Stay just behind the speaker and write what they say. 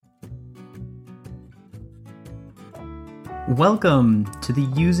Welcome to the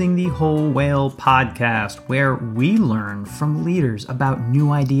Using the Whole Whale podcast, where we learn from leaders about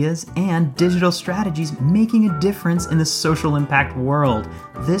new ideas and digital strategies making a difference in the social impact world.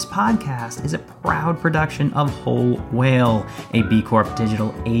 This podcast is a proud production of Whole Whale, a B Corp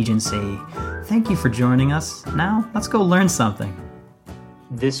digital agency. Thank you for joining us. Now, let's go learn something.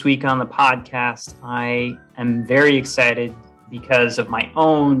 This week on the podcast, I am very excited because of my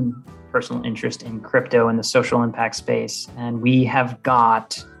own personal interest in crypto and the social impact space. And we have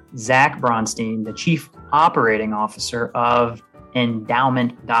got Zach Bronstein, the Chief Operating Officer of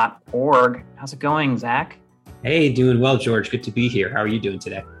Endaoment.org. How's it going, Zach? Hey, doing well, George. Good to be here. How are you doing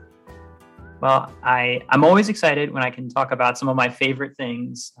today? Well, I'm always excited when I can talk about some of my favorite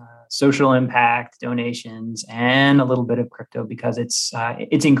things, social impact, donations, and a little bit of crypto, because it's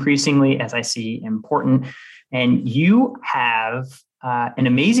increasingly, as I see, important. And you have an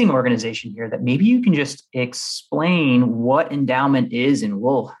amazing organization here that maybe you can just explain what Endaoment is, and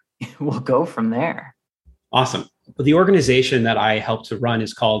we'll go from there. Awesome. Well, the organization that I help to run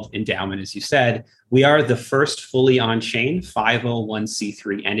is called Endaoment, as you said. We are the first fully on-chain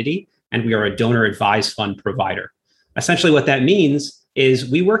 501c3 entity, and we are a donor-advised fund provider. Essentially, what that means is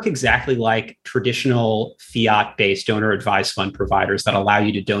we work exactly like traditional fiat-based donor-advised fund providers that allow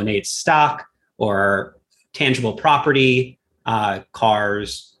you to donate stock or tangible property,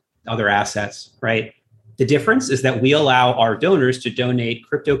 cars, other assets, right? The difference is that we allow our donors to donate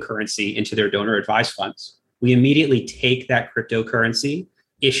cryptocurrency into their donor advised funds. We immediately take that cryptocurrency,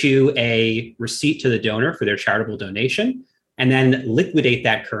 issue a receipt to the donor for their charitable donation, and then liquidate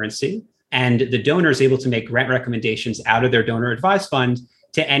that currency. And the donor is able to make grant recommendations out of their donor advised fund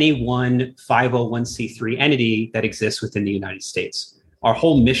to any one 501c3 entity that exists within the United States. Our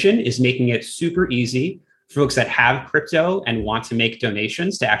whole mission is making it super easy for folks that have crypto and want to make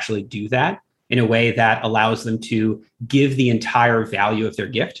donations to actually do that in a way that allows them to give the entire value of their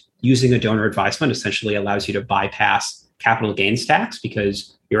gift. Using a donor advised fund essentially allows you to bypass capital gains tax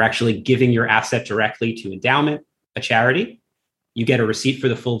because you're actually giving your asset directly to Endaoment, a charity. You get a receipt for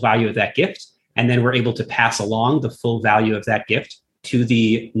the full value of that gift, and then we're able to pass along the full value of that gift to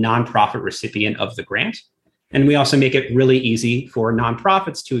the nonprofit recipient of the grant. And we also make it really easy for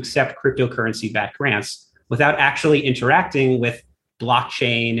nonprofits to accept cryptocurrency-backed grants without actually interacting with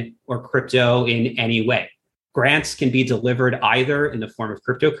blockchain or crypto in any way. Grants can be delivered either in the form of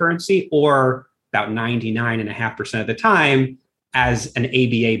cryptocurrency or about 99.5% of the time as an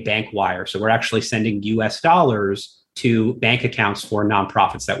ABA bank wire. So we're actually sending US dollars to bank accounts for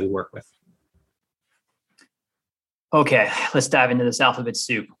nonprofits that we work with. Okay, let's dive into this alphabet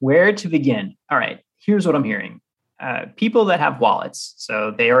soup. Where to begin? All right, here's what I'm hearing. People that have wallets,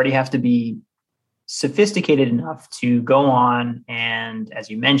 so they already have to be sophisticated enough to go on, and as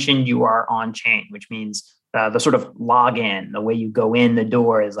you mentioned, you are on chain, which means the sort of login, the way you go in the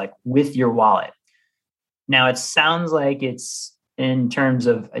door is like with your wallet. Now, it sounds like it's in terms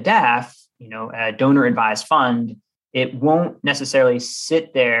of a DAF, a donor advised fund, it won't necessarily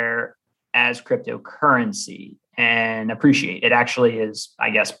sit there as cryptocurrency and appreciate. It actually is, I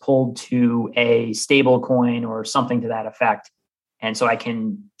guess, pulled to a stable coin or something to that effect. And so I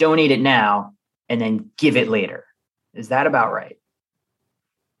can donate it now and then give it later. Is that about right?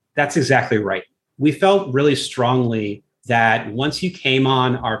 That's exactly right. We felt really strongly that once you came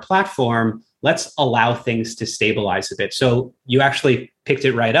on our platform, let's allow things to stabilize a bit. So you actually picked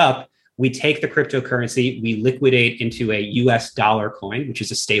it right up. We take the cryptocurrency, we liquidate into a US dollar coin, which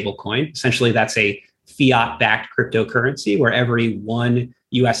is a stable coin. Essentially, that's a fiat-backed cryptocurrency where every one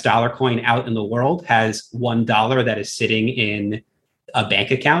US dollar coin out in the world has $1 that is sitting in a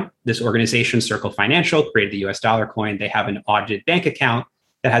bank account. This organization, Circle Financial, created the US dollar coin. They have an audited bank account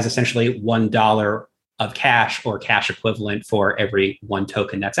that has essentially $1 of cash or cash equivalent for every one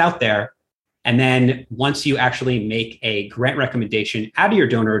token that's out there. And then once you actually make a grant recommendation out of your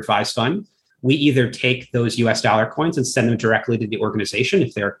donor advised fund, we either take those US dollar coins and send them directly to the organization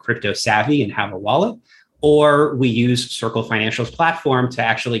if they're crypto savvy and have a wallet, or we use Circle Financial's platform to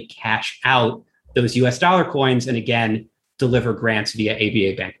actually cash out those US dollar coins and again, deliver grants via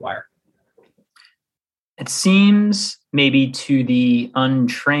ABA bank wire. It seems maybe to the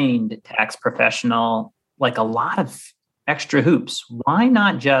untrained tax professional like a lot of extra hoops. Why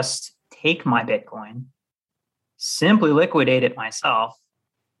not just take my Bitcoin, simply liquidate it myself,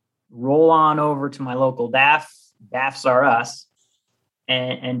 roll on over to my local DAF, DAFs are us,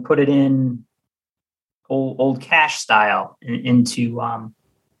 and put it in old cash style into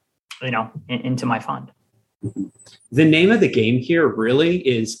my fund? The name of the game here really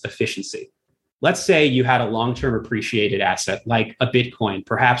is efficiency. Let's say you had a long-term appreciated asset like a Bitcoin.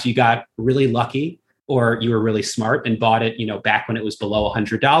 Perhaps you got really lucky or you were really smart and bought it, back when it was below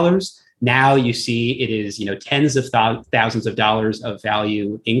 $100. Now you see it is, tens of thousands of dollars of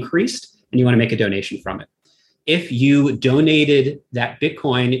value increased, and you want to make a donation from it. If you donated that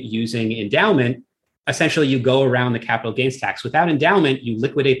Bitcoin using endowment, essentially you go around the capital gains tax. Without endowment, you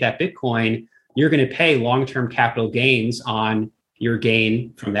liquidate that Bitcoin, you're going to pay long-term capital gains on your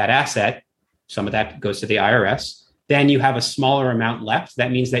gain from that asset. Some of that goes to the IRS. Then you have a smaller amount left.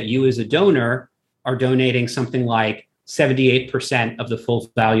 That means that you as a donor are donating something like 78% of the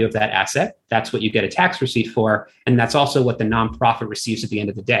full value of that asset. That's what you get a tax receipt for. And that's also what the nonprofit receives at the end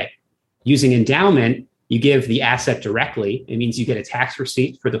of the day. Using endowment, you give the asset directly. It means you get a tax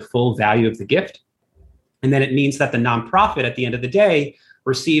receipt for the full value of the gift. And then it means that the nonprofit at the end of the day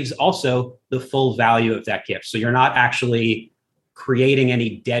receives also the full value of that gift. So you're not actually creating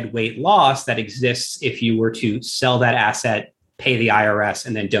any dead weight loss that exists if you were to sell that asset, pay the IRS,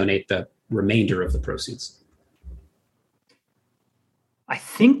 and then donate the remainder of the proceeds. I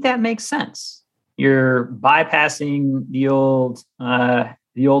think that makes sense. You're bypassing the old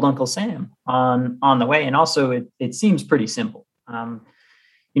Uncle Sam on the way, and also it seems pretty simple.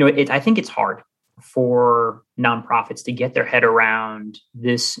 I think it's hard for nonprofits to get their head around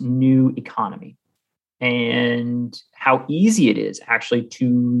this new economy and how easy it is actually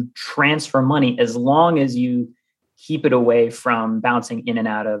to transfer money as long as you keep it away from bouncing in and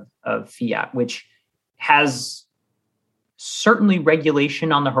out of fiat, which has certainly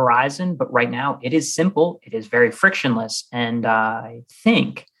regulation on the horizon, but right now it is simple. It is very frictionless. And I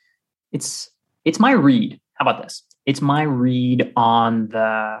think it's my read. How about this? It's my read on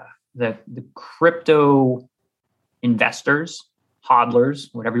the crypto investors, hodlers,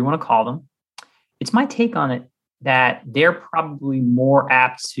 whatever you want to call them. It's my take on it that they're probably more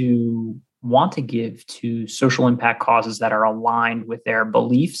apt to want to give to social impact causes that are aligned with their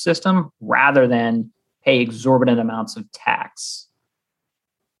belief system rather than pay exorbitant amounts of tax.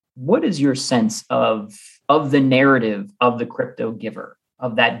 What is your sense of the narrative of the crypto giver,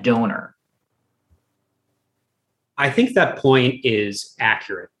 of that donor? I think that point is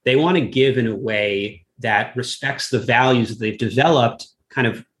accurate. They want to give in a way that respects the values that they've developed kind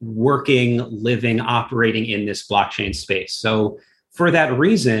of working, living, operating in this blockchain space. So for that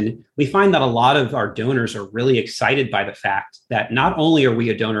reason, we find that a lot of our donors are really excited by the fact that not only are we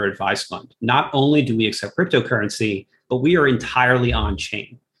a donor advised fund, not only do we accept cryptocurrency, but we are entirely on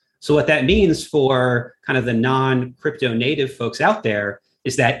chain. So what that means for kind of the non-crypto native folks out there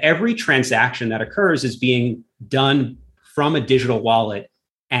is that every transaction that occurs is being done from a digital wallet,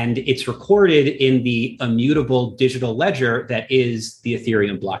 and it's recorded in the immutable digital ledger that is the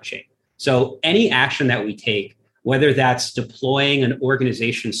Ethereum blockchain. So any action that we take, whether that's deploying an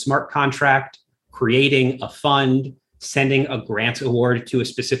organization smart contract, creating a fund, sending a grant award to a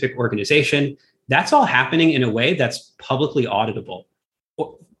specific organization, that's all happening in a way that's publicly auditable.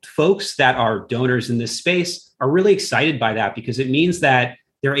 Folks that are donors in this space are really excited by that because it means that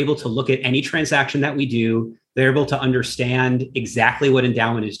they're able to look at any transaction that we do. They're able to understand exactly what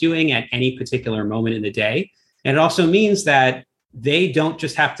endowment is doing at any particular moment in the day. And it also means that they don't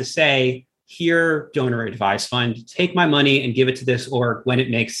just have to say, here, donor advised fund, take my money and give it to this org when it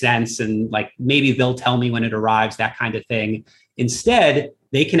makes sense. And like maybe they'll tell me when it arrives, that kind of thing. Instead,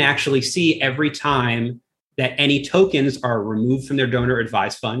 they can actually see every time that any tokens are removed from their donor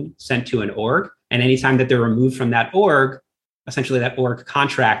advised fund, sent to an org, and anytime that they're removed from that org, essentially that org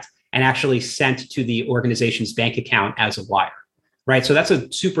contract, and actually sent to the organization's bank account as a wire, right? So that's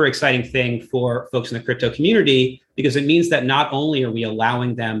a super exciting thing for folks in the crypto community because it means that not only are we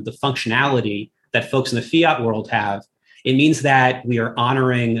allowing them the functionality that folks in the fiat world have, it means that we are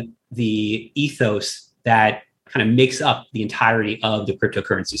honoring the ethos that kind of makes up the entirety of the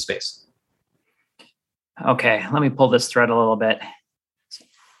cryptocurrency space. Okay, let me pull this thread a little bit.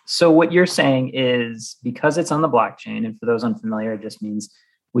 So what you're saying is because it's on the blockchain, and for those unfamiliar, it just means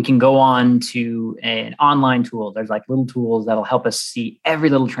we can go on to an online tool. There's like little tools that'll help us see every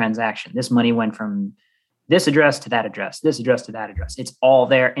little transaction. This money went from this address to that address, this address to that address. It's all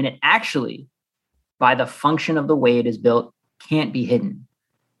there. And it actually, by the function of the way it is built, can't be hidden.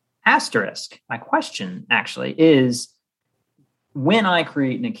 Asterisk, my question actually is, when I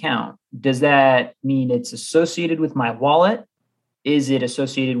create an account, does that mean it's associated with my wallet? Is it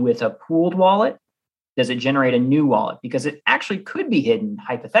associated with a pooled wallet? Does it generate a new wallet? Because it actually could be hidden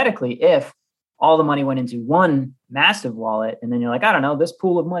hypothetically if all the money went into one massive wallet and then you're like, I don't know, this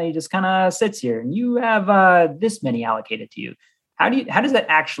pool of money just kind of sits here and you have this many allocated to you. How does that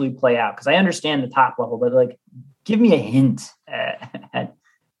actually play out? Because I understand the top level, but like, give me a hint at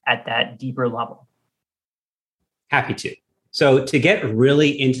that deeper level. Happy to. So to get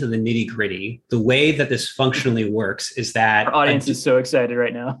really into the nitty gritty, the way that this functionally works is that our audience is so excited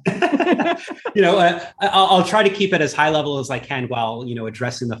right now. I'll try to keep it as high level as I can while,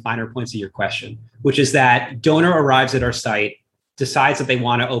 addressing the finer points of your question, which is that donor arrives at our site, decides that they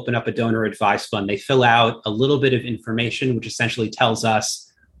want to open up a donor advised fund. They fill out a little bit of information, which essentially tells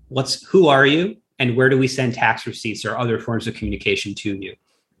us who are you and where do we send tax receipts or other forms of communication to you.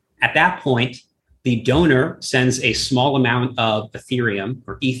 At that point, the donor sends a small amount of Ethereum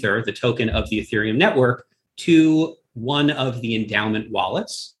or Ether, the token of the Ethereum network, to one of the endowment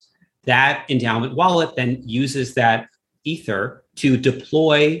wallets. That endowment wallet then uses that Ether to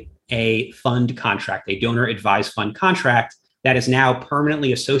deploy a fund contract, a donor advised fund contract that is now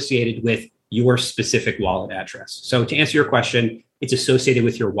permanently associated with your specific wallet address. So to answer your question, it's associated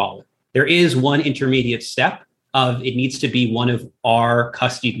with your wallet. There is one intermediate step of it needs to be one of our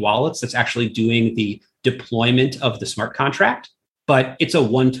custodied wallets that's actually doing the deployment of the smart contract, but it's a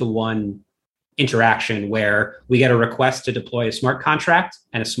one-to-one interaction where we get a request to deploy a smart contract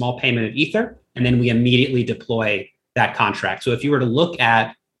and a small payment of Ether, and then we immediately deploy that contract. So if you were to look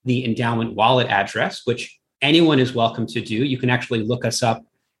at the endowment wallet address, which anyone is welcome to do, you can actually look us up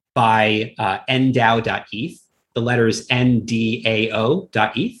by ndao.eth. The letter is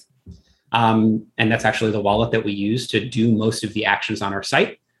ndao.eth. And that's actually the wallet that we use to do most of the actions on our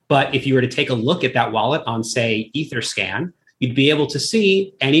site. But if you were to take a look at that wallet on, say, Etherscan, you'd be able to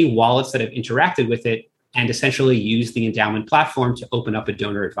see any wallets that have interacted with it and essentially use the endowment platform to open up a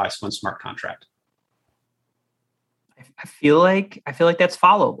donor advised fund smart contract. I feel like that's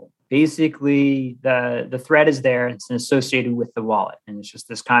followable. Basically, the thread is there. It's associated with the wallet, and it's just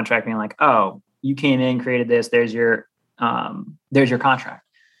this contract being like, oh, you came in, created this. There's your contract.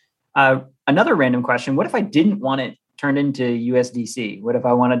 Another random question: what if I didn't want it turned into USDC? What if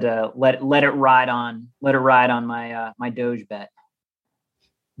I wanted to let it ride on my my Doge bet?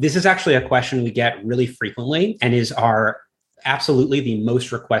 This is actually a question we get really frequently and is absolutely the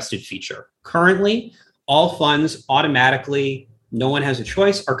most requested feature. Currently, all funds automatically, no one has a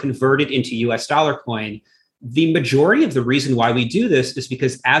choice, are converted into US dollar coin. The majority of the reason why we do this is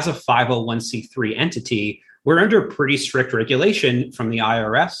because as a 501c3 entity, we're under pretty strict regulation from the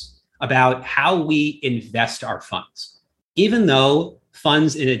IRS about how we invest our funds. Even though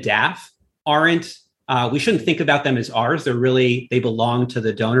funds in a DAF we shouldn't think about them as ours. They belong to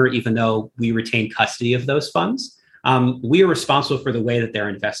the donor, even though we retain custody of those funds. We are responsible for the way that they're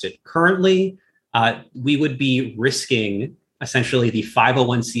invested. Currently, we would be risking essentially the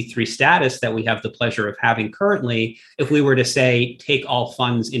 501c3 status that we have the pleasure of having currently if we were to say, take all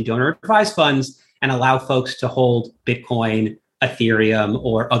funds in donor advised funds and allow folks to hold Bitcoin, Ethereum,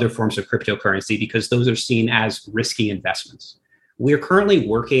 or other forms of cryptocurrency, because those are seen as risky investments. We're currently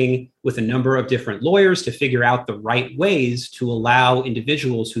working with a number of different lawyers to figure out the right ways to allow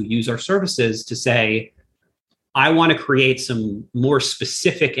individuals who use our services to say, I want to create some more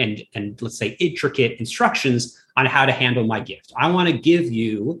specific and let's say intricate instructions on how to handle my gift. I want to give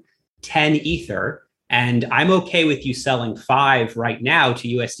you 10 Ether, and I'm okay with you selling 5 right now to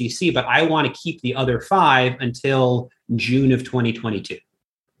USDC, but I want to keep the other 5 until June of 2022.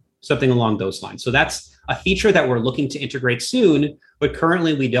 Something along those lines. So that's a feature that we're looking to integrate soon, but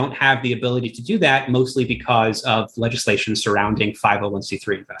currently we don't have the ability to do that, mostly because of legislation surrounding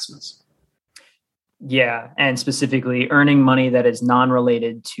 501c3 investments. Yeah, and specifically earning money that is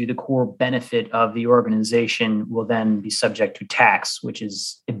non-related to the core benefit of the organization will then be subject to tax, which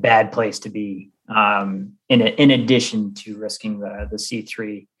is a bad place to be, in addition to risking the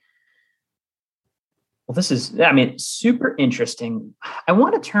C3. Well, this is, super interesting. I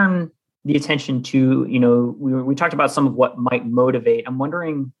want to turn the attention to, we talked about some of what might motivate. I'm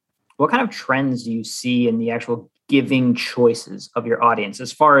wondering, what kind of trends do you see in the actual giving choices of your audience,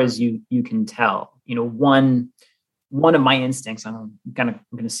 as far as you can tell? One of my instincts, I'm going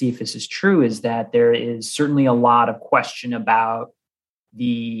to see if this is true, is that there is certainly a lot of question about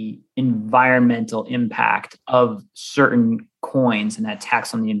the environmental impact of certain coins and that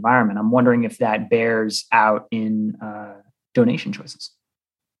tax on the environment. I'm wondering if that bears out in donation choices.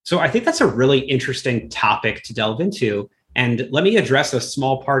 So I think that's a really interesting topic to delve into. And let me address a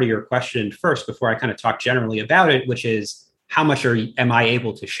small part of your question first before I kind of talk generally about it, which is how much am I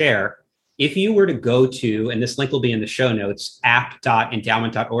able to share? If you were to go to, and this link will be in the show notes,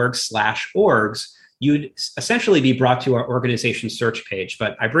 app.endowment.org/orgs, you'd essentially be brought to our organization search page.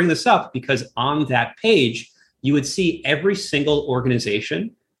 But I bring this up because on that page, you would see every single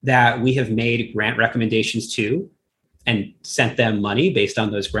organization that we have made grant recommendations to and sent them money based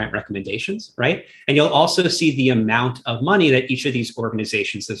on those grant recommendations, right? And you'll also see the amount of money that each of these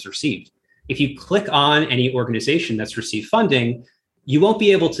organizations has received. if you click on any organization that's received funding, you won't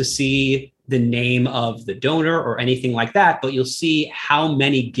be able to see the name of the donor or anything like that, but you'll see how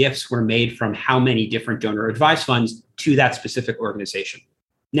many gifts were made from how many different donor advised funds to that specific organization.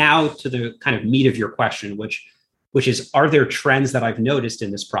 Now to the kind of meat of your question, which is, are there trends that I've noticed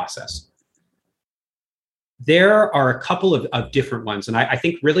in this process? There are a couple of different ones. And I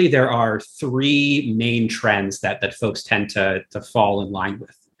think really there are three main trends that folks tend to fall in line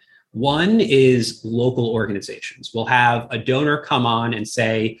with. One is local organizations. We'll have a donor come on and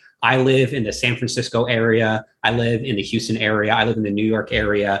say, I live in the San Francisco area, I live in the Houston area, I live in the New York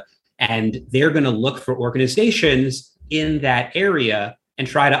area, and they're going to look for organizations in that area and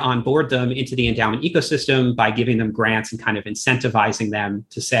try to onboard them into the endowment ecosystem by giving them grants and kind of incentivizing them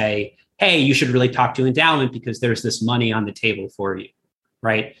to say, hey, you should really talk to endowment because there's this money on the table for you,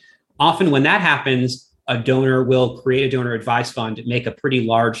 right? Often when that happens, a donor will create a donor advised fund, make a pretty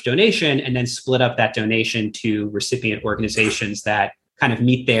large donation, and then split up that donation to recipient organizations that kind of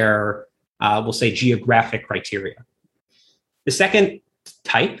meet their, we'll say, geographic criteria. The second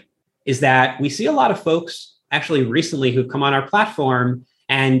type is that we see a lot of folks actually recently who've come on our platform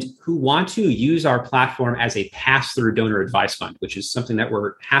and who want to use our platform as a pass-through donor advised fund, which is something that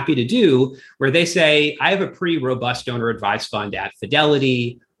we're happy to do, where they say, I have a pretty robust donor advised fund at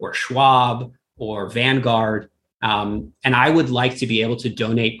Fidelity or Schwab or Vanguard, and I would like to be able to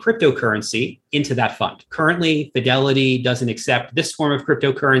donate cryptocurrency into that fund. Currently, Fidelity doesn't accept this form of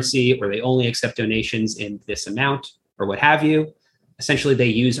cryptocurrency, or they only accept donations in this amount, or what have you. Essentially, they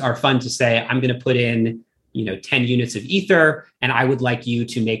use our fund to say, I'm going to put in 10 units of Ether, and I would like you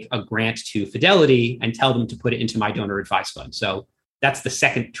to make a grant to Fidelity and tell them to put it into my donor advised fund. So that's the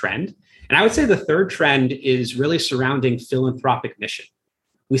second trend. And I would say the third trend is really surrounding philanthropic mission.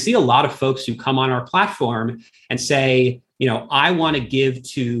 We see a lot of folks who come on our platform and say, I want to give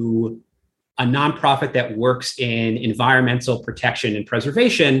to a nonprofit that works in environmental protection and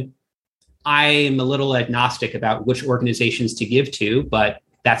preservation. I'm a little agnostic about which organizations to give to, but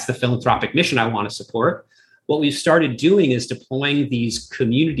that's the philanthropic mission I want to support. What we've started doing is deploying these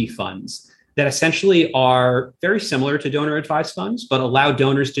community funds that essentially are very similar to donor advised funds, but allow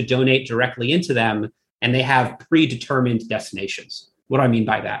donors to donate directly into them, and they have predetermined destinations. What do I mean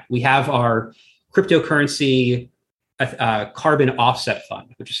by that? We have our cryptocurrency carbon offset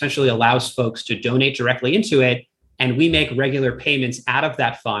fund, which essentially allows folks to donate directly into it, and we make regular payments out of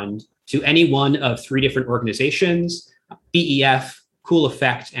that fund to any one of three different organizations, BEF, Cool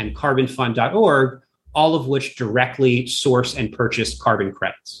Effect, and carbonfund.org, all of which directly source and purchase carbon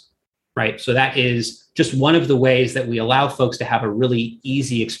credits, right? So that is just one of the ways that we allow folks to have a really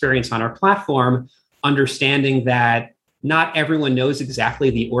easy experience on our platform, understanding that not everyone knows exactly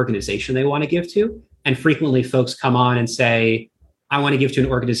the organization they want to give to. And frequently folks come on and say, I want to give to an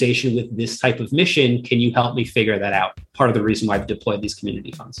organization with this type of mission. Can you help me figure that out? Part of the reason why I've deployed these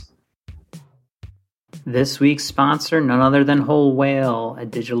community funds. This week's sponsor, none other than Whole Whale, a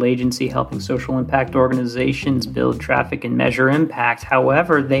digital agency helping social impact organizations build traffic and measure impact.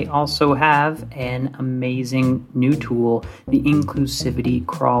 However, they also have an amazing new tool, the Inclusivity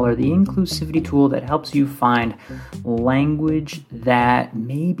Crawler, the inclusivity tool that helps you find language that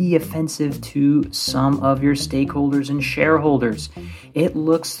may be offensive to some of your stakeholders and shareholders. It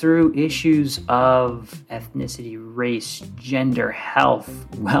looks through issues of ethnicity, race, gender, health,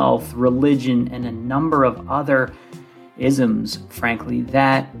 wealth, religion, and a number of other isms, frankly,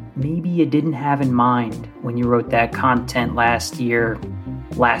 that maybe you didn't have in mind when you wrote that content last year,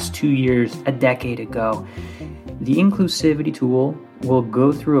 last 2 years, a decade ago. The inclusivity tool will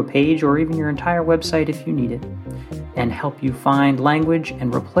go through a page or even your entire website if you need it and help you find language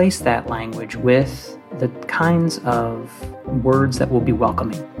and replace that language with the kinds of words that will be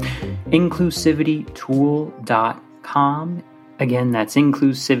welcoming. Inclusivitytool.com. Again, that's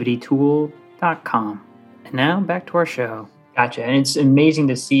inclusivitytool.com. And now back to our show. Gotcha. And it's amazing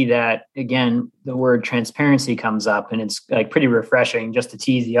to see that, again, the word transparency comes up, and it's like pretty refreshing just to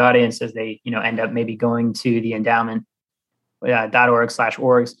tease the audience as they, end up maybe going to the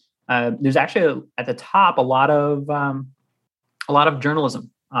endowment.org/orgs. There's actually at the top a lot of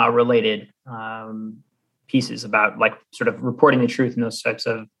journalism related pieces about like sort of reporting the truth in those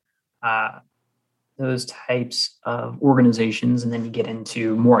types of organizations, and then you get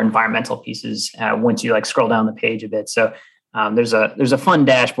into more environmental pieces once you like scroll down the page a bit. So there's a fun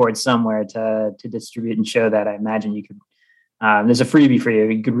dashboard somewhere to distribute and show that. I imagine you could. There's a freebie for you.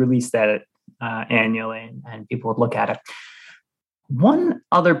 You could release that annually, and people would look at it. One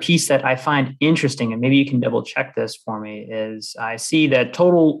other piece that I find interesting, and maybe you can double check this for me, is I see that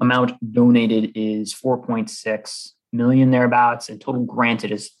total amount donated is $4.6 million thereabouts, and total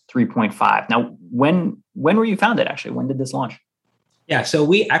granted is 3.5. Now, when were you founded actually? When did this launch? Yeah, so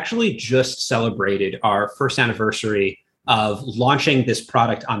we actually just celebrated our first anniversary of launching this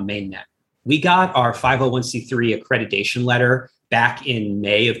product on mainnet. We got our 501c3 accreditation letter back in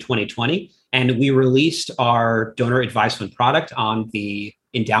May of 2020, and we released our donor advised fund product on the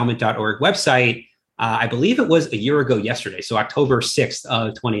endowment.org website. I believe it was a year ago yesterday, so October 6th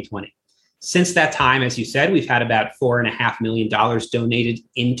of 2020. Since that time, as you said, we've had about $4.5 million donated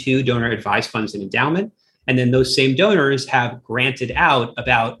into donor advised funds and endowment. And then those same donors have granted out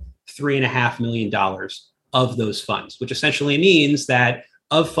about $3.5 million of those funds, which essentially means that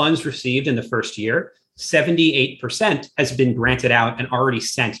of funds received in the first year, 78% has been granted out and already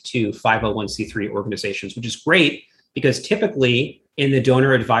sent to 501c3 organizations, which is great because typically in the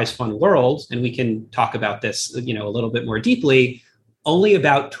donor advised fund world, and we can talk about this, a little bit more deeply, only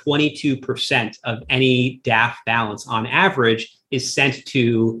about 22% of any DAF balance on average is sent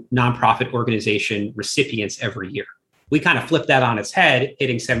to nonprofit organization recipients every year. We kind of flip that on its head,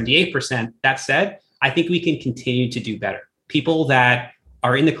 hitting 78%. That said, I think we can continue to do better. People that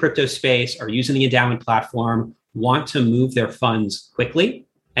are in the crypto space, are using the endowment platform, want to move their funds quickly.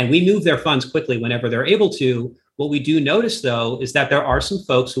 And we move their funds quickly whenever they're able to. What we do notice, though, is that there are some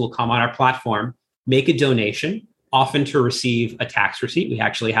folks who will come on our platform, make a donation, often to receive a tax receipt. We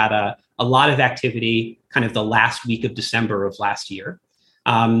actually had a lot of activity kind of the last week of December of last year,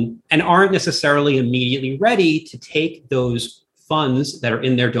 and aren't necessarily immediately ready to take those funds that are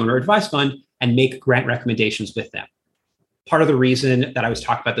in their donor advised fund and make grant recommendations with them. Part of the reason that I was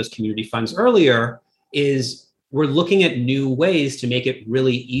talking about those community funds earlier is we're looking at new ways to make it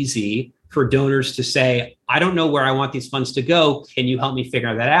really easy for donors to say, I don't know where I want these funds to go. Can you help me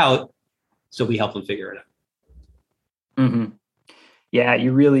figure that out? So we help them figure it out. Mm-hmm. Yeah,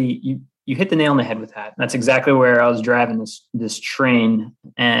 you hit the nail on the head with that. That's exactly where I was driving this train,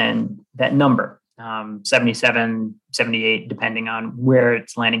 and that number, 77, 78, depending on where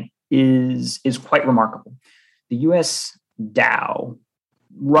it's landing, is quite remarkable. The US DAO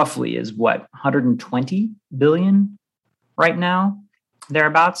roughly is what, 120 billion right now,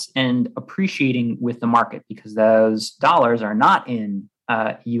 thereabouts, and appreciating with the market because those dollars are not in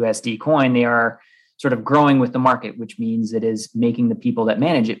USD coin. They are sort of growing with the market, which means it is making the people that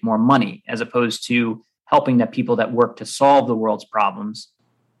manage it more money, as opposed to helping the people that work to solve the world's problems,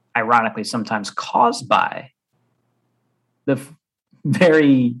 ironically, sometimes caused by the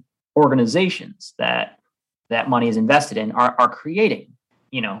very organizations that money is invested in are creating,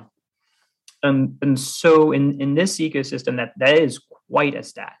 and so in this ecosystem, that is quite a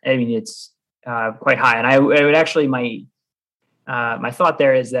stat. I mean, it's quite high, and I would actually my thought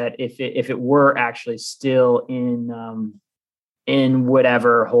there is that if it were actually still in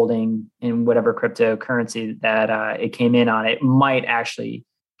whatever holding, in whatever cryptocurrency that it came in on, it might actually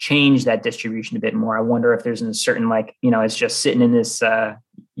change that distribution a bit more. I wonder if there's a certain it's just sitting in this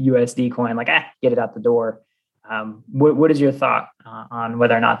USD coin, get it out the door. What is your thought on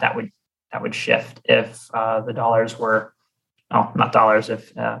whether or not that would shift if the dollars were, not dollars,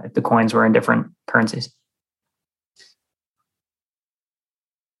 if the coins were in different currencies?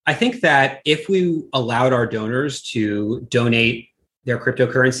 I think that if we allowed our donors to donate their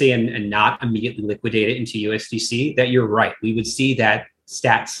cryptocurrency and not immediately liquidate it into USDC, that you're right. We would see that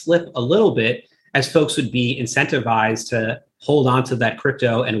stat slip a little bit as folks would be incentivized to hold on to that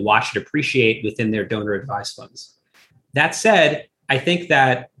crypto and watch it appreciate within their donor advised funds. That said, I think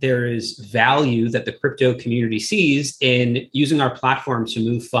that there is value that the crypto community sees in using our platform to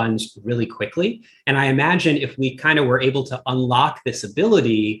move funds really quickly. And I imagine if we kind of were able to unlock this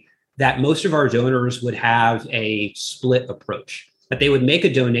ability, that most of our donors would have a split approach, that they would make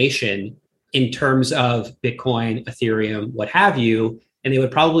a donation in terms of Bitcoin, Ethereum, what have you, and they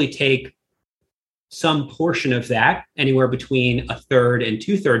would probably take some portion of that, anywhere between a third and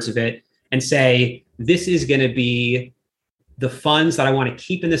 2/3 of it, and say, this is going to be the funds that I want to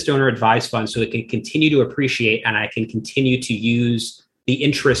keep in this donor advised fund so it can continue to appreciate and I can continue to use the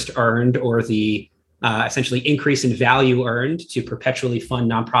interest earned or the essentially increase in value earned to perpetually fund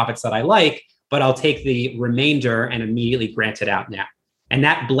nonprofits that I like, but I'll take the remainder and immediately grant it out now. And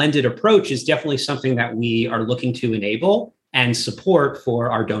that blended approach is definitely something that we are looking to enable and support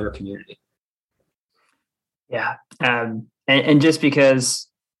for our donor community. Yeah. And just because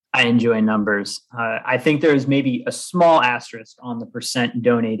I enjoy numbers, I think there's maybe a small asterisk on the percent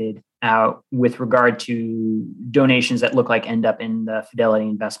donated out with regard to donations that look like end up in the Fidelity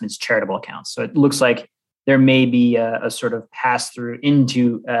Investments charitable accounts. So it looks like there may be a sort of pass through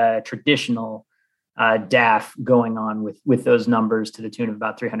into traditional DAF going on with those numbers to the tune of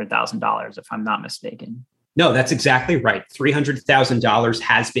about $300,000, if I'm not mistaken. No, that's exactly right. $300,000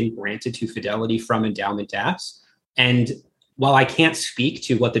 has been granted to Fidelity from endowment DAFs. And while I can't speak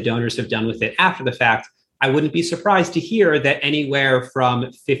to what the donors have done with it after the fact, I wouldn't be surprised to hear that anywhere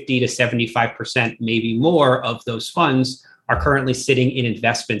from 50 to 75%, maybe more, of those funds are currently sitting in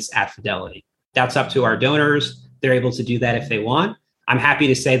investments at Fidelity. That's up to our donors. They're able to do that if they want. I'm happy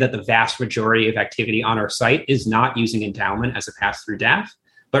to say that the vast majority of activity on our site is not using endowment as a pass-through DAF,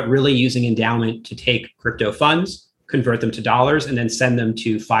 but really using endowment to take crypto funds, convert them to dollars, and then send them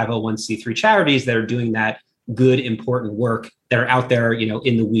to 501c3 charities that are doing that good, important work, that are out there,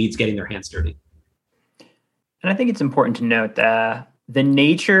 in the weeds, getting their hands dirty. And I think it's important to note that the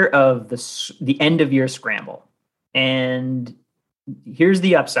nature of the end of year scramble. And here's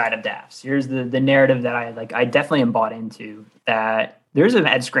the upside of DAFs. Here's the narrative that I definitely am bought into, that there's a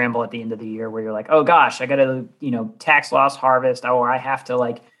mad scramble at the end of the year where you're like, oh gosh, I got to, tax loss harvest, or I have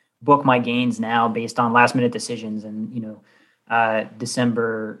to book my gains now based on last minute decisions, and,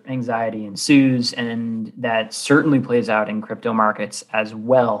 December anxiety ensues. And that certainly plays out in crypto markets as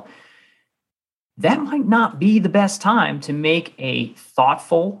well. That might not be the best time to make a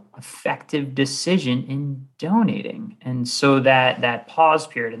thoughtful, effective decision in donating. And so that pause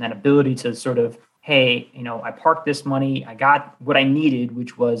period and that ability to sort of, hey, I parked this money, I got what I needed,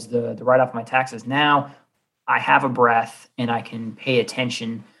 which was the write-off of my taxes. Now I have a breath and I can pay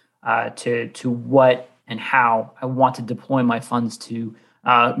attention to what and how I want to deploy my funds to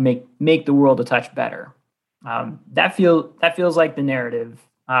make the world a touch better. That feels like the narrative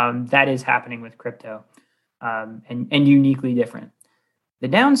that is happening with crypto, and uniquely different. The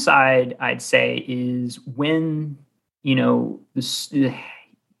downside, I'd say, is when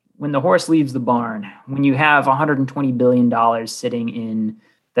when the horse leaves the barn, when you have $120 billion sitting in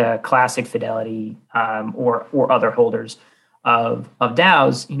the classic Fidelity or other holders of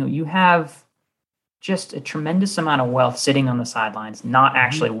DAOs, you have just a tremendous amount of wealth sitting on the sidelines, not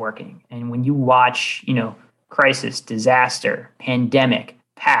actually working. And when you watch, crisis, disaster, pandemic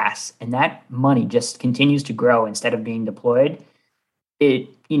pass, and that money just continues to grow instead of being deployed, it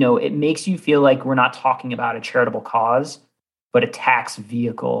makes you feel like we're not talking about a charitable cause, but a tax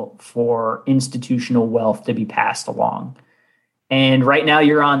vehicle for institutional wealth to be passed along. And right now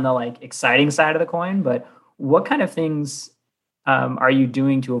you're on the exciting side of the coin, but what kind of things are you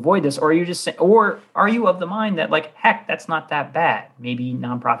doing to avoid this? Or are you of the mind that heck, that's not that bad? Maybe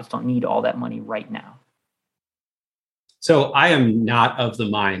nonprofits don't need all that money right now. So I am not of the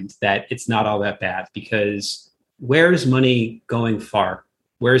mind that it's not all that bad, because where is money going far?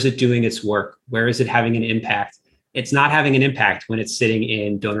 Where is it doing its work? Where is it having an impact? It's not having an impact when it's sitting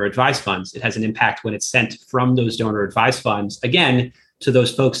in donor advised funds. It has an impact when it's sent from those donor advised funds, again, to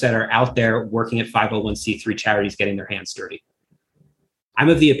those folks that are out there working at 501c3 charities, getting their hands dirty. I'm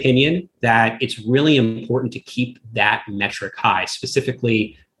of the opinion that it's really important to keep that metric high,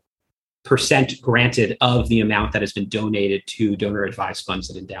 specifically percent granted of the amount that has been donated to donor advised funds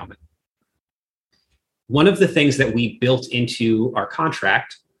and endowment. One of the things that we built into our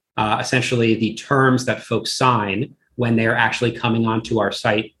contract, essentially the terms that folks sign when they're actually coming onto our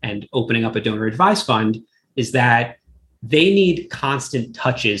site and opening up a donor advised fund, is that they need constant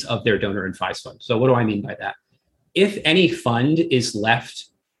touches of their donor advised fund. So what do I mean by that? If any fund is left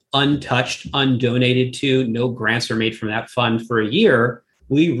untouched, undonated to, no grants are made from that fund for a year,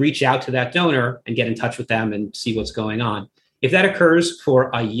 we reach out to that donor and get in touch with them and see what's going on. If that occurs for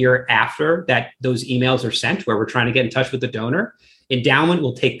a year after that, those emails are sent where we're trying to get in touch with the donor, endowment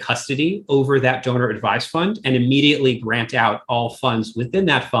will take custody over that donor advised fund and immediately grant out all funds within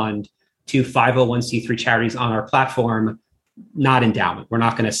that fund to 501c3 charities on our platform, not endowment. We're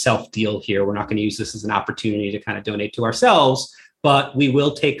not going to self-deal here. We're not going to use this as an opportunity to kind of donate to ourselves, but we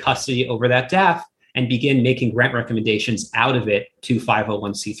will take custody over that DAF and begin making grant recommendations out of it to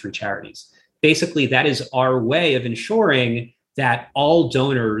 501c3 charities. Basically, that is our way of ensuring that all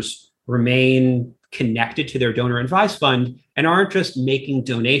donors remain connected to their donor advised fund and aren't just making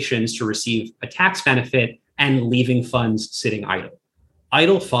donations to receive a tax benefit and leaving funds sitting idle.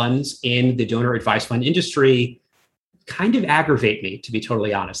 Idle funds in the donor advised fund industry kind of aggravate me, to be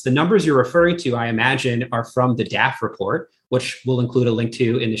totally honest. The numbers you're referring to, I imagine, are from the DAF report, which we'll include a link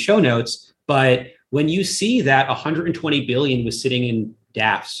to in the show notes. But when you see that 120 billion was sitting in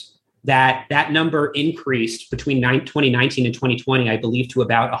DAFs, that number increased between 2019 and 2020, I believe, to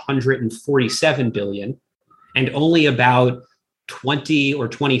about 147 billion, and only about 20 or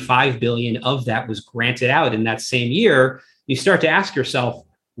 25 billion of that was granted out in that same year, you start to ask yourself,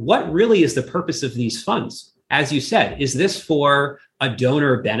 what really is the purpose of these funds? As you said, is this for a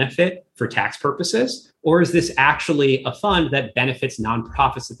donor benefit for tax purposes, or is this actually a fund that benefits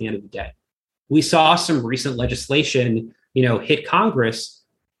nonprofits at the end of the day? we saw some recent legislation, hit Congress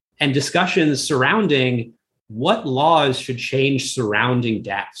and discussions surrounding what laws should change surrounding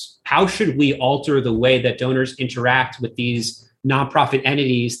DAFs. How should we alter the way that donors interact with these nonprofit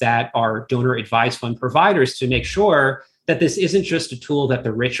entities that are donor advised fund providers to make sure that this isn't just a tool that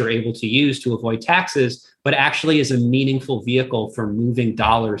the rich are able to use to avoid taxes, but actually is a meaningful vehicle for moving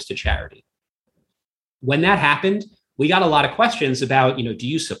dollars to charity. When that happened, we got a lot of questions about, do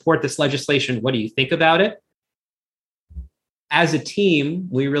you support this legislation? What do you think about it? As a team,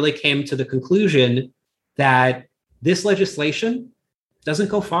 we really came to the conclusion that this legislation doesn't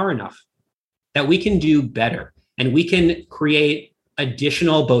go far enough, that we can do better, and we can create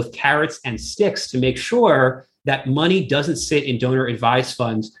additional both carrots and sticks to make sure that money doesn't sit in donor advised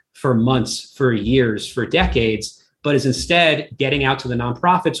funds for months, for years, for decades, but is instead getting out to the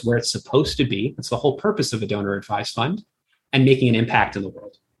nonprofits where it's supposed to be. That's the whole purpose of a donor advised fund, and making an impact in the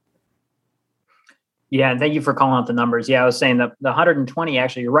world. Yeah, and thank you for calling out the numbers. Yeah, I was saying that the 120,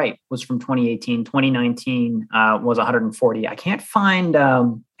 actually, you're right, was from 2018. 2019 was 140. I can't find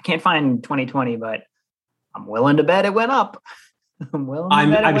 2020, but I'm willing to bet it went up.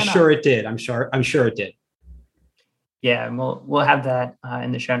 I'm sure it did. I'm sure it did. Yeah, and we'll have that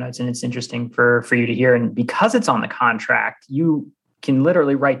in the show notes, and it's interesting for you to hear. And because it's on the contract, you can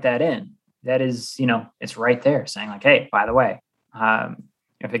literally write that in. That is, it's right there saying like, hey, by the way,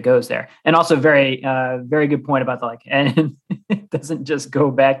 if it goes there. And also very good point about and it doesn't just go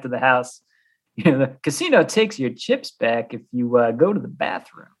back to the house. The casino takes your chips back if you go to the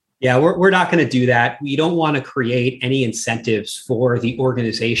bathroom. Yeah, we're not going to do that. We don't want to create any incentives for the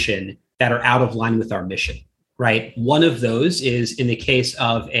organization that are out of line with our mission, right? One of those is in the case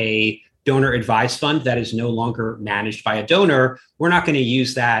of a donor advised fund that is no longer managed by a donor, we're not going to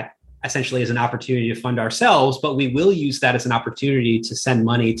use that essentially as an opportunity to fund ourselves, but we will use that as an opportunity to send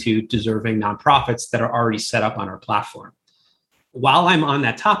money to deserving nonprofits that are already set up on our platform. While I'm on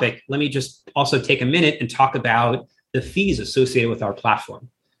that topic, let me just also take a minute and talk about the fees associated with our platform.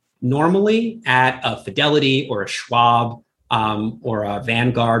 Normally at a Fidelity or a Schwab or a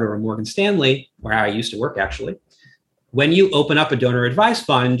Vanguard or a Morgan Stanley, where I used to work actually, when you open up a donor advised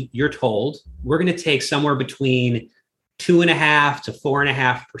fund, you're told we're going to take somewhere between 2.5% to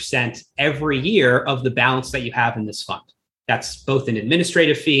 4.5% every year of the balance that you have in this fund. That's both an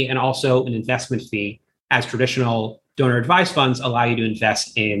administrative fee and also an investment fee, as traditional donor advised funds allow you to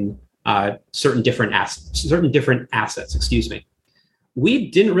invest in certain different assets.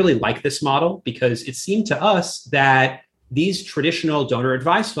 We didn't really like this model because it seemed to us that these traditional donor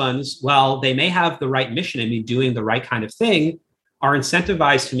advised funds, while they may have the right mission and be doing the right kind of thing, are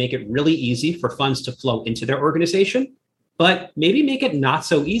incentivized to make it really easy for funds to flow into their organization, but maybe make it not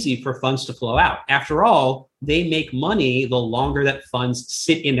so easy for funds to flow out. After all, they make money the longer that funds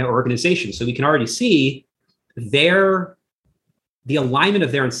sit in their organization. So we can already see the alignment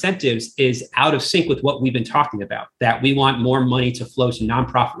of their incentives is out of sync with what we've been talking about, that we want more money to flow to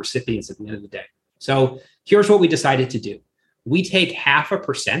nonprofit recipients at the end of the day. So here's what we decided to do. We take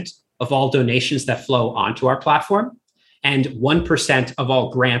 0.5% of all donations that flow onto our platform and 1% of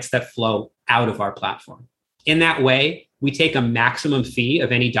all grants that flow out of our platform. In that way, we take a maximum fee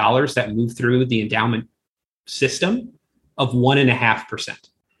of any dollars that move through the endowment system of 1.5%.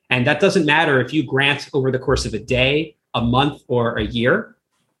 And that doesn't matter if you grant over the course of a day, a month, or a year,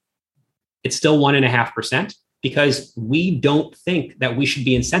 it's still 1.5%, because we don't think that we should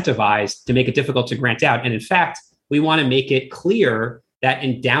be incentivized to make it difficult to grant out. And in fact, we want to make it clear that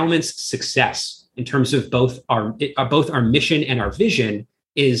endowment's success in terms of both our mission and our vision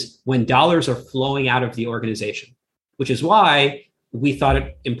is when dollars are flowing out of the organization, which is why we thought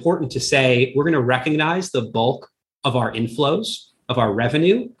it important to say we're going to recognize the bulk of our inflows, of our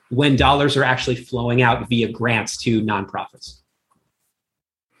revenue, when dollars are actually flowing out via grants to nonprofits.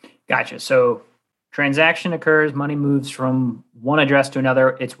 Gotcha. So transaction occurs, money moves from one address to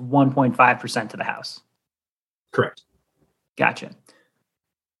another. It's 1.5% to the house. Correct. Gotcha.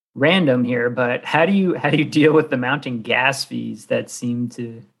 Random here, but how do you deal with the mounting gas fees that seem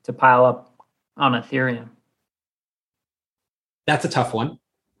to pile up on Ethereum? That's a tough one,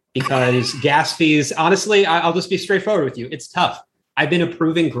 because gas fees, honestly, I'll just be straightforward with you. It's tough. I've been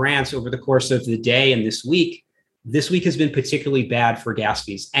approving grants over the course of the day and this week. This week has been particularly bad for gas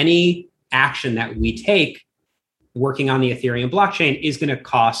fees. Any action that we take working on the Ethereum blockchain is going to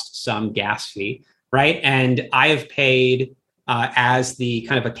cost some gas fee, right? And I have paid, as the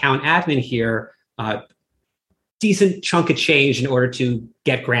kind of account admin here, decent chunk of change in order to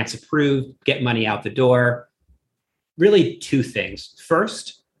get grants approved, get money out the door. Really two things.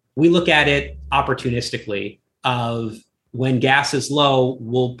 First, we look at it opportunistically of when gas is low,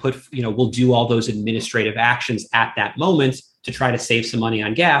 we'll do all those administrative actions at that moment to try to save some money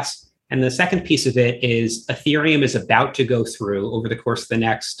on gas. And the second piece of it is Ethereum is about to go through over the course of the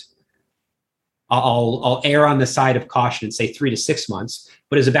next, I'll err on the side of caution and say 3 to 6 months,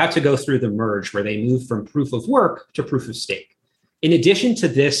 but is about to go through the merge where they move from proof of work to proof of stake. In addition to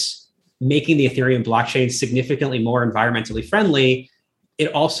this, making the Ethereum blockchain significantly more environmentally friendly,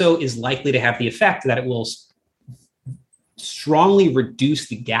 it also is likely to have the effect that it will strongly reduce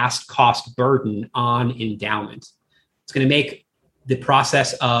the gas cost burden on endowment. It's going to make the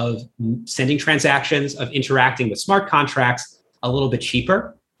process of sending transactions, of interacting with smart contracts a little bit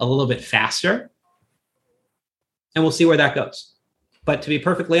cheaper, a little bit faster. And we'll see where that goes. But to be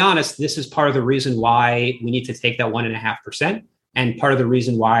perfectly honest, this is part of the reason why we need to take that 1.5%. And part of the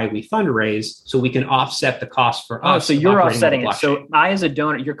reason why we fundraise, so we can offset the cost for us. Oh, so you're offsetting it. So I, as a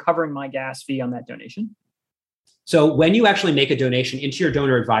donor, you're covering my gas fee on that donation? So when you actually make a donation into your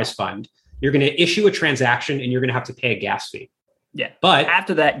donor advised fund, you're going to issue a transaction and you're going to have to pay a gas fee. Yeah. But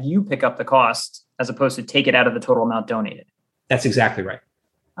after that, you pick up the cost as opposed to take it out of the total amount donated. That's exactly right.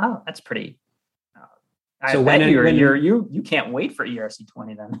 Oh, that's pretty. So you can't wait for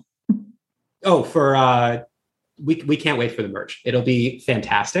ERC20 then. Oh, we can't wait for the merge. It'll be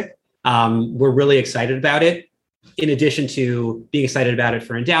fantastic. We're really excited about it. In addition to being excited about it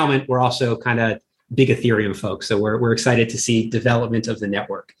for endowment, we're also kind of big Ethereum folks. So we're excited to see development of the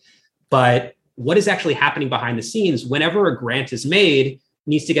network. But what is actually happening behind the scenes, whenever a grant is made,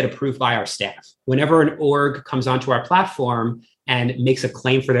 needs to get approved by our staff. Whenever an org comes onto our platform and makes a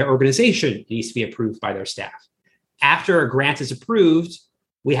claim for their organization, it needs to be approved by their staff. After a grant is approved,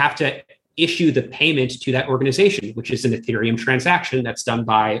 we have to issue the payment to that organization, which is an Ethereum transaction that's done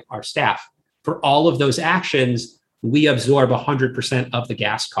by our staff. For all of those actions, we absorb 100% of the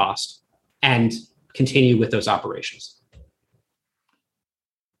gas cost and continue with those operations.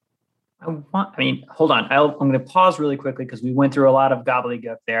 Hold on. I'm going to pause really quickly because we went through a lot of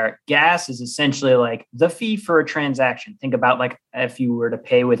gobbledygook there. Gas is essentially like the fee for a transaction. Think about like if you were to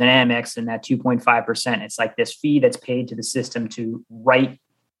pay with an Amex and that 2.5%, it's like this fee that's paid to the system to write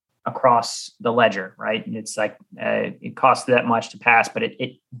across the ledger, right? And it's like it costs that much to pass, but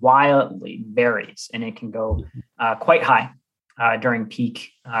it wildly varies and it can go quite high during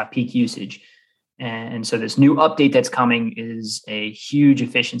peak usage. And so this new update that's coming is a huge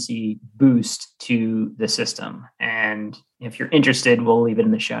efficiency boost to the system. And if you're interested, we'll leave it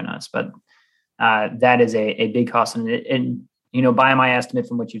in the show notes. But that is a big cost. And by my estimate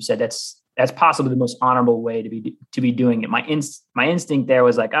from what you've said, that's possibly the most honorable way to be doing it. My instinct there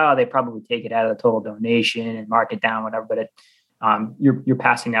was like, oh, they probably take it out of the total donation and mark it down, whatever. But you're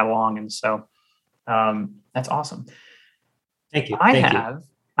passing that along, and so that's awesome. Thank you.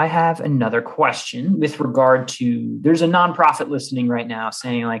 I have another question with regard to, there's a nonprofit listening right now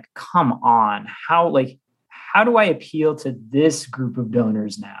saying like, come on, how do I appeal to this group of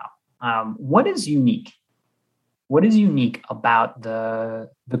donors now? What is unique? What is unique about the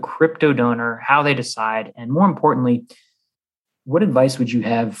crypto donor, how they decide? And more importantly, what advice would you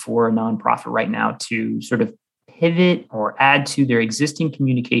have for a nonprofit right now to sort of pivot or add to their existing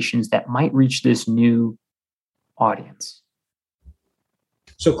communications that might reach this new audience?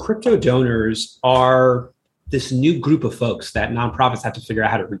 So crypto donors are this new group of folks that nonprofits have to figure out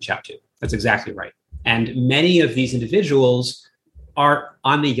how to reach out to. That's exactly right. And many of these individuals are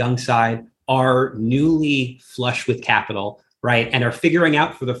on the young side, are newly flush with capital, right? And are figuring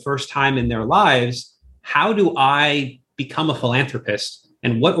out for the first time in their lives, how do I become a philanthropist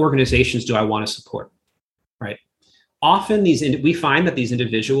and what organizations do I want to support, right? Often we find that these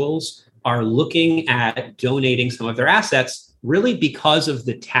individuals are looking at donating some of their assets really because of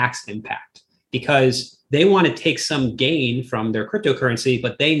the tax impact, because they want to take some gain from their cryptocurrency,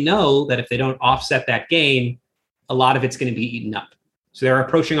 but they know that if they don't offset that gain, a lot of it's going to be eaten up. So they're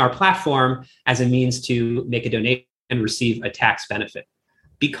approaching our platform as a means to make a donation and receive a tax benefit.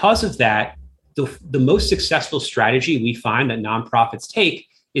 Because of that, the most successful strategy we find that nonprofits take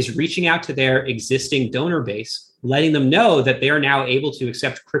is reaching out to their existing donor base, letting them know that they are now able to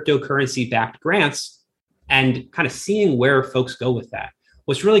accept cryptocurrency-backed grants and kind of seeing where folks go with that.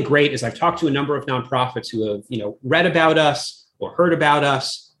 What's really great is I've talked to a number of nonprofits who have, read about us or heard about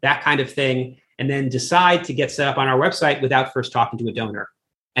us, that kind of thing, and then decide to get set up on our website without first talking to a donor.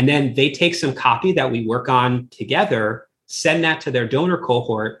 And then they take some copy that we work on together, send that to their donor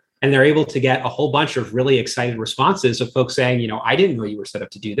cohort, and they're able to get a whole bunch of really excited responses of folks saying, I didn't know you were set up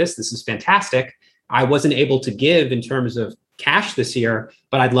to do this. This is fantastic. I wasn't able to give in terms of cash this year,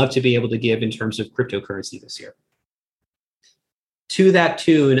 but I'd love to be able to give in terms of cryptocurrency this year. To that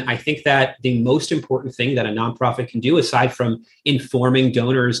tune, I think that the most important thing that a nonprofit can do, aside from informing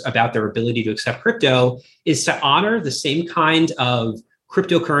donors about their ability to accept crypto, is to honor the same kind of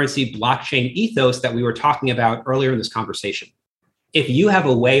cryptocurrency blockchain ethos that we were talking about earlier in this conversation. If you have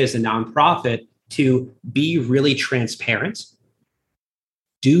a way as a nonprofit to be really transparent,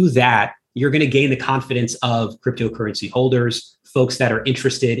 do that, you're going to gain the confidence of cryptocurrency holders, folks that are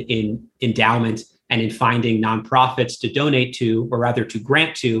interested in endowment and in finding nonprofits to donate to, or rather to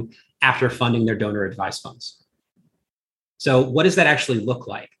grant to, after funding their donor advised funds. So what does that actually look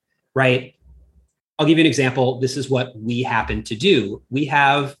like, right? I'll give you an example. This is what we happen to do. We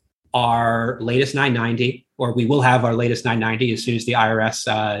have our latest 990, or we will have our latest 990 as soon as the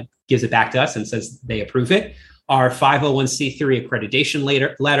IRS gives it back to us and says they approve it. Our 501c3 accreditation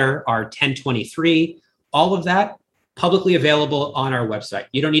letter, our 1023, all of that publicly available on our website.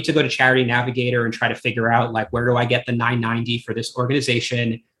 You don't need to go to Charity Navigator and try to figure out, like, where do I get the 990 for this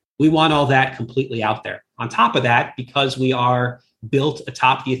organization? We want all that completely out there. On top of that, because we are built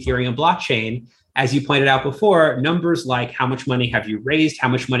atop the Ethereum blockchain, as you pointed out before, numbers like how much money have you raised, how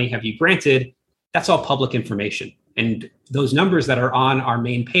much money have you granted, that's all public information. And those numbers that are on our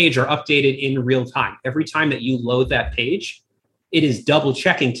main page are updated in real time. Every time that you load that page, it is double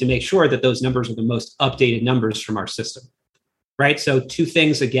checking to make sure that those numbers are the most updated numbers from our system, right? So two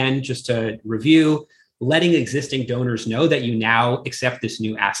things, again, just to review: letting existing donors know that you now accept this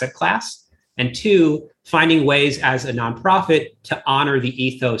new asset class. And two, finding ways as a nonprofit to honor the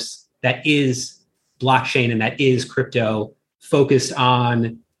ethos that is blockchain and that is crypto, focused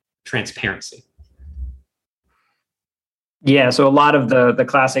on transparency. Yeah, so a lot of the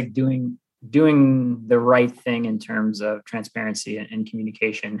classic doing the right thing in terms of transparency and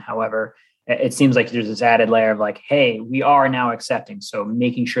communication. However, it seems like there's this added layer of like, hey, we are now accepting. So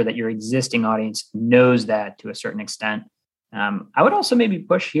making sure that your existing audience knows that to a certain extent. I would also maybe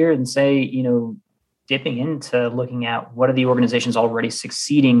push here and say, dipping into looking at what are the organizations already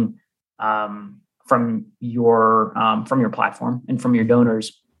succeeding from your platform and from your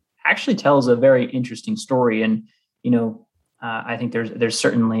donors actually tells a very interesting story. And, I think there's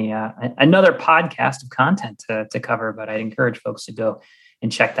certainly another podcast of content to cover, but I'd encourage folks to go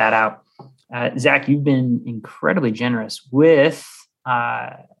and check that out. Zach, you've been incredibly generous with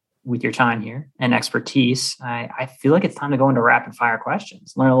your time here and expertise. I feel like it's time to go into rapid fire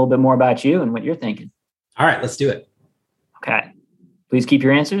questions, learn a little bit more about you and what you're thinking. All right, let's do it. Okay. Please keep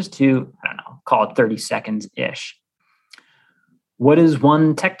your answers to, call it 30 seconds-ish. What is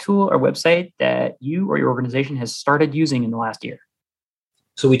one tech tool or website that you or your organization has started using in the last year?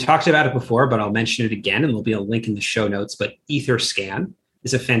 So we talked about it before, but I'll mention it again, and there'll be a link in the show notes. But Etherscan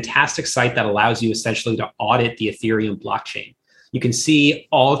is a fantastic site that allows you essentially to audit the Ethereum blockchain. You can see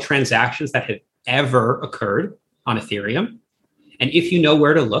all transactions that have ever occurred on Ethereum. And if you know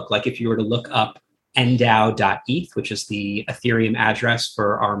where to look, like if you were to look up endow.eth, which is the Ethereum address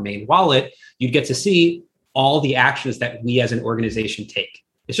for our main wallet, you'd get to see all the actions that we as an organization take.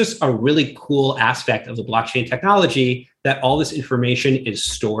 It's just a really cool aspect of the blockchain technology that all this information is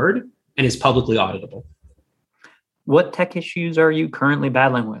stored and is publicly auditable. What tech issues are you currently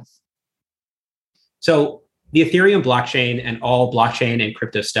battling with? So the Ethereum blockchain and all blockchain and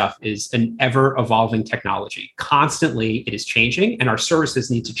crypto stuff is an ever evolving technology. Constantly it is changing, and our services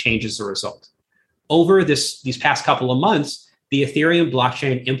need to change as a result. Over these past couple of months, the Ethereum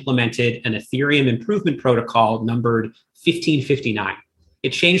blockchain implemented an Ethereum improvement protocol numbered 1559. It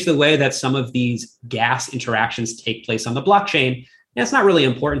changed the way that some of these gas interactions take place on the blockchain. And it's not really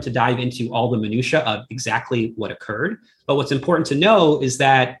important to dive into all the minutia of exactly what occurred. But what's important to know is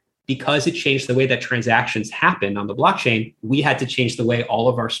that because it changed the way that transactions happen on the blockchain, we had to change the way all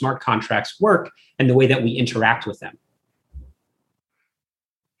of our smart contracts work and the way that we interact with them.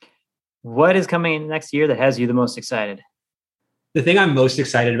 What is coming in next year that has you the most excited? The thing I'm most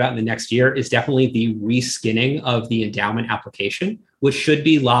excited about in the next year is definitely the reskinning of the endowment application, which should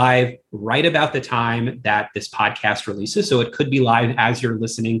be live right about the time that this podcast releases. So it could be live as you're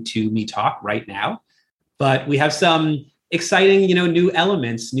listening to me talk right now. But we have some exciting, new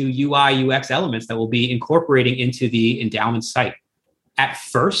elements, new UI, UX elements that we'll be incorporating into the endowment site. At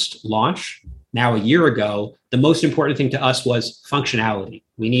first launch, now a year ago, the most important thing to us was functionality.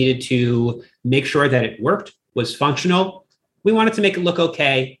 We needed to make sure that it worked, was functional. We wanted to make it look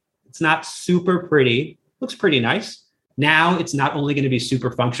okay. It's not super pretty, looks pretty nice. Now it's not only going to be super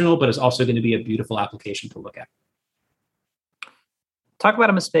functional, but it's also going to be a beautiful application to look at. Talk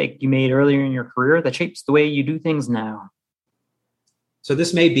about a mistake you made earlier in your career that shapes the way you do things now. So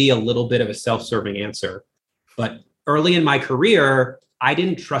this may be a little bit of a self-serving answer, but early in my career, I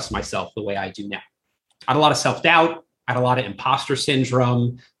didn't trust myself the way I do now. I had a lot of self-doubt, I had a lot of imposter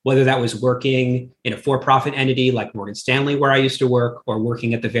syndrome, whether that was working in a for-profit entity like Morgan Stanley, where I used to work, or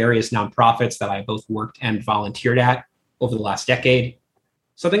working at the various nonprofits that I both worked and volunteered at over the last decade.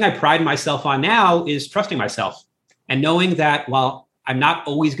 Something I pride myself on now is trusting myself and knowing that while I'm not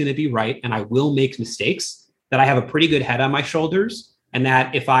always going to be right and I will make mistakes, that I have a pretty good head on my shoulders. And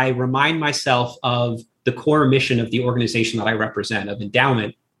that if I remind myself of the core mission of the organization that I represent, of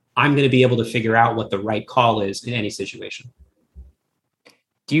Endaoment, I'm going to be able to figure out what the right call is in any situation.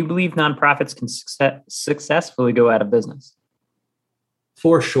 Do you believe nonprofits can successfully go out of business?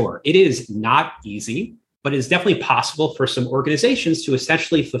 For sure. It is not easy, but it is definitely possible for some organizations to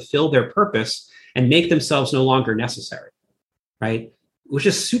essentially fulfill their purpose and make themselves no longer necessary, right? Which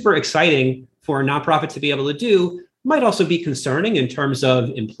is super exciting for a nonprofit to be able to do. Might also be concerning in terms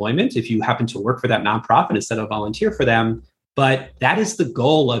of employment if you happen to work for that nonprofit instead of volunteer for them. But that is the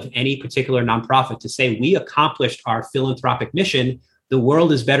goal of any particular nonprofit, to say we accomplished our philanthropic mission. The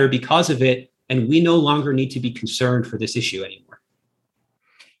world is better because of it, and we no longer need to be concerned for this issue anymore.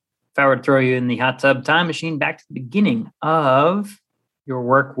 If I were to throw you in the hot tub time machine back to the beginning of your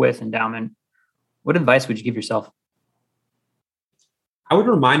work with Endaoment, what advice would you give yourself? I would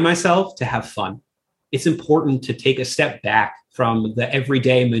remind myself to have fun. It's important to take a step back from the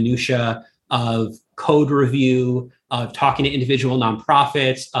everyday minutia of code review, of talking to individual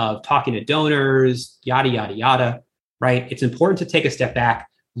nonprofits, of talking to donors, yada, yada, yada, right? It's important to take a step back,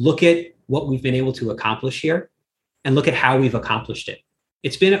 look at what we've been able to accomplish here, and look at how we've accomplished it.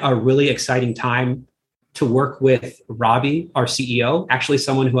 It's been a really exciting time to work with Robbie, our CEO, actually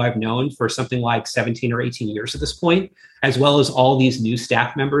someone who I've known for something like 17 or 18 years at this point, as well as all these new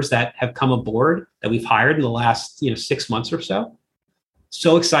staff members that have come aboard that we've hired in the last 6 months or so.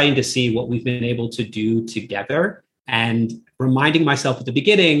 So exciting to see what we've been able to do together, and reminding myself at the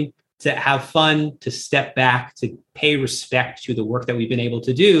beginning to have fun, to step back, to pay respect to the work that we've been able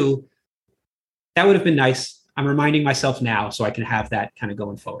to do. That would have been nice. I'm reminding myself now so I can have that kind of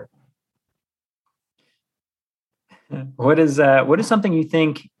going forward. What is something you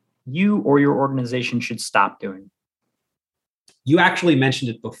think you or your organization should stop doing? You actually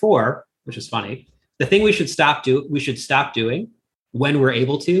mentioned it before, which is funny. The thing we should stop doing when we're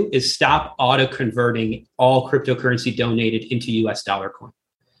able to is stop auto converting all cryptocurrency donated into US dollar coin.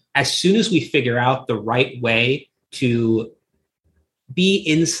 As soon as we figure out the right way to be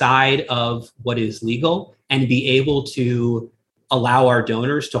inside of what is legal and be able to allow our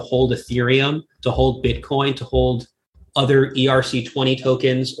donors to hold Ethereum, to hold Bitcoin, to hold other ERC20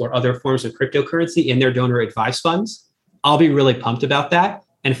 tokens or other forms of cryptocurrency in their donor advised funds, I'll be really pumped about that.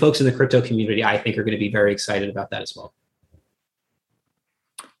 And folks in the crypto community, I think, are going to be very excited about that as well.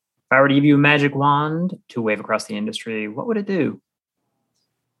 If I were to give you a magic wand to wave across the industry, what would it do?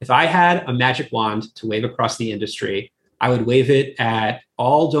 If I had a magic wand to wave across the industry, I would wave it at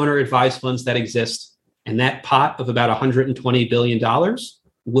all donor advised funds that exist. And that pot of about $120 billion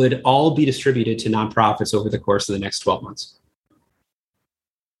would all be distributed to nonprofits over the course of the next 12 months.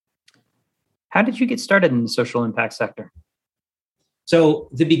 How did you get started in the social impact sector? So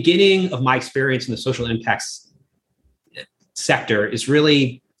the beginning of my experience in the social impacts sector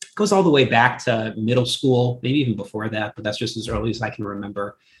goes all the way back to middle school, maybe even before that, but that's just as early as I can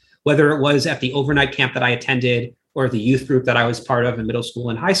remember. Whether it was at the overnight camp that I attended or the youth group that I was part of in middle school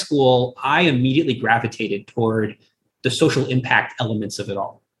and high school, I immediately gravitated toward the social impact elements of it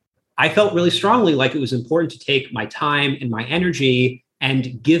all. I felt really strongly like it was important to take my time and my energy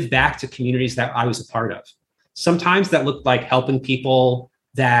and give back to communities that I was a part of. Sometimes that looked like helping people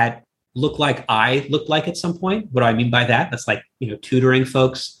that look like I looked like at some point. What do I mean by that? That's like, tutoring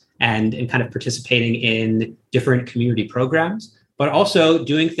folks and kind of participating in different community programs, but also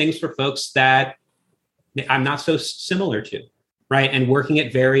doing things for folks that I'm not so similar to, right? And working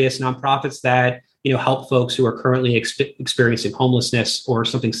at various nonprofits that, help folks who are currently experiencing homelessness or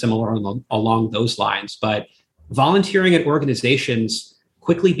something similar along those lines. But volunteering at organizations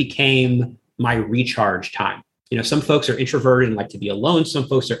quickly became my recharge time. Some folks are introverted and like to be alone. Some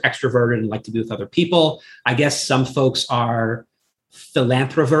folks are extroverted and like to be with other people. I guess some folks are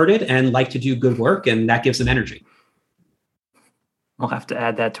philanthroverted and like to do good work, and that gives them energy. We'll have to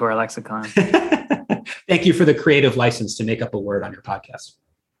add that to our lexicon. Thank you for the creative license to make up a word on your podcast.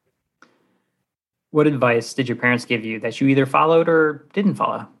 What advice did your parents give you that you either followed or didn't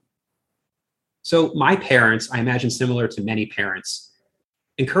follow? So my parents, I imagine similar to many parents,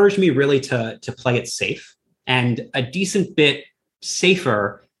 encouraged me really to play it safe, and a decent bit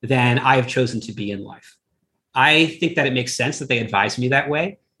safer than I have chosen to be in life. I think that it makes sense that they advise me that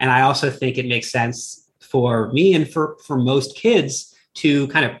way. And I also think it makes sense for me and for most kids to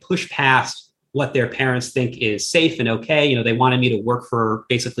kind of push past what their parents think is safe and okay. You know, they wanted me to work for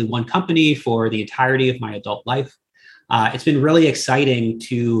basically one company for the entirety of my adult life. It's been really exciting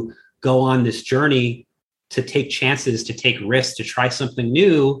to go on this journey, to take chances, to take risks, to try something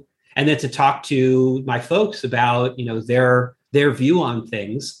new, and then to talk to my folks about, you know, their view on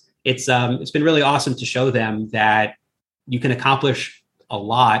things. It's been really awesome to show them that you can accomplish a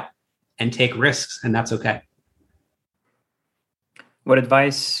lot and take risks, and that's okay. What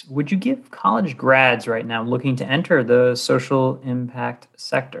advice would you give college grads right now looking to enter the social impact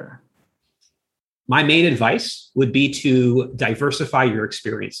sector? My main advice would be to diversify your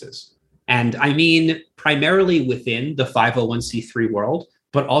experiences. And I mean, primarily within the 501c3 world,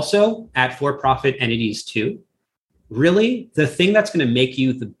 but also at for-profit entities too. Really, the thing that's going to make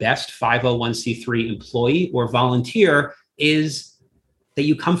you the best 501c3 employee or volunteer is that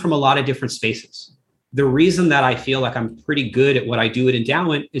you come from a lot of different spaces. The reason that I feel like I'm pretty good at what I do at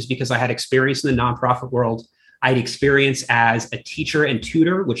Endowment is because I had experience in the nonprofit world. I had experience as a teacher and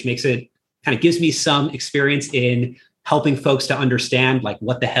tutor, which makes it kind of gives me some experience in helping folks to understand, like,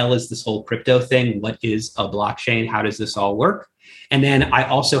 what the hell is this whole crypto thing? What is a blockchain? How does this all work? And then I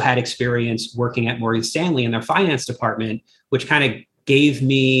also had experience working at Morgan Stanley in their finance department, which kind of gave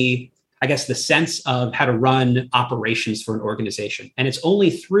me, I guess, the sense of how to run operations for an organization. And it's only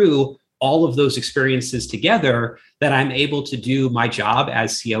through all of those experiences together that I'm able to do my job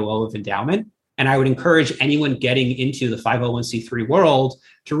as COO of Endowment. And I would encourage anyone getting into the 501c3 world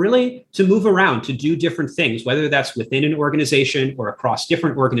to move around, to do different things, whether that's within an organization or across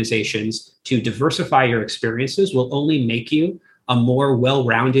different organizations. To diversify your experiences will only make you a more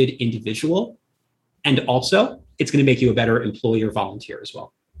well-rounded individual. And also, it's going to make you a better employee or volunteer as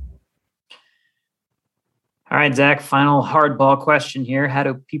well. All right, Zach, final hardball question here. How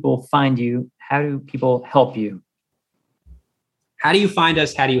do people find you? How do people help you? How do you find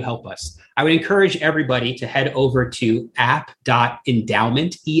us? How do you help us? I would encourage everybody to head over to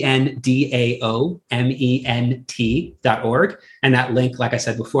app.endowment, ENDAOMENT.org. And that link, like I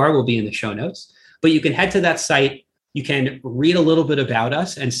said before, will be in the show notes. But you can head to that site. You can read a little bit about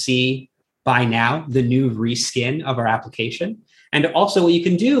us and see by now the new reskin of our application. And also what you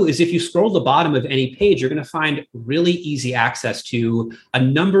can do is, if you scroll the bottom of any page, you're going to find really easy access to a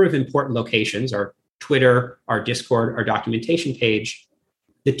number of important locations: our Twitter, our Discord, our documentation page.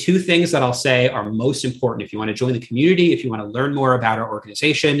 The two things that I'll say are most important if you want to join the community, if you want to learn more about our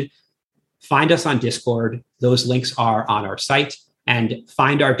organization, find us on Discord. Those links are on our site. And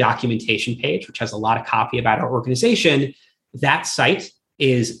find our documentation page, which has a lot of copy about our organization. That site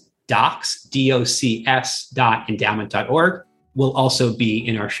is docs.endowment.org. Will also be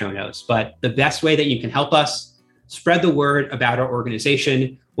in our show notes. But the best way that you can help us, spread the word about our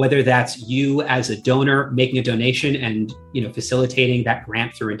organization, whether that's you as a donor making a donation and, you know, facilitating that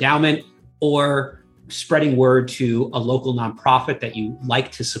grant through Endowment, or spreading word to a local nonprofit that you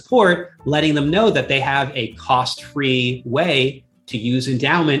like to support, letting them know that they have a cost-free way to use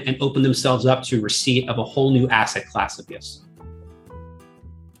Endowment and open themselves up to receipt of a whole new asset class of gifts.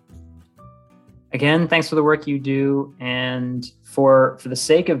 Again, thanks for the work you do. And for the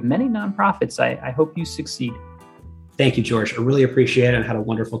sake of many nonprofits, I hope you succeed. Thank you, George. I really appreciate it and had a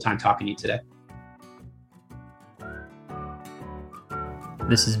wonderful time talking to you today.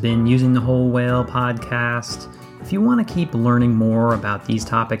 This has been Using the Whole Whale podcast. If you want to keep learning more about these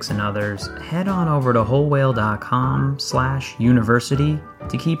topics and others, head on over to wholewhale.com/university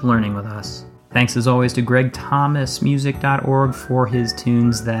to keep learning with us. Thanks as always to GregThomasMusic.org for his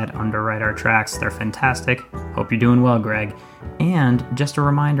tunes that underwrite our tracks. They're fantastic. Hope you're doing well, Greg. And just a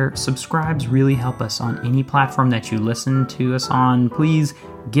reminder, subscribes really help us on any platform that you listen to us on. Please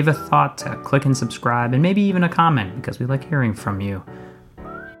give a thought to click and subscribe, and maybe even a comment, because we like hearing from you.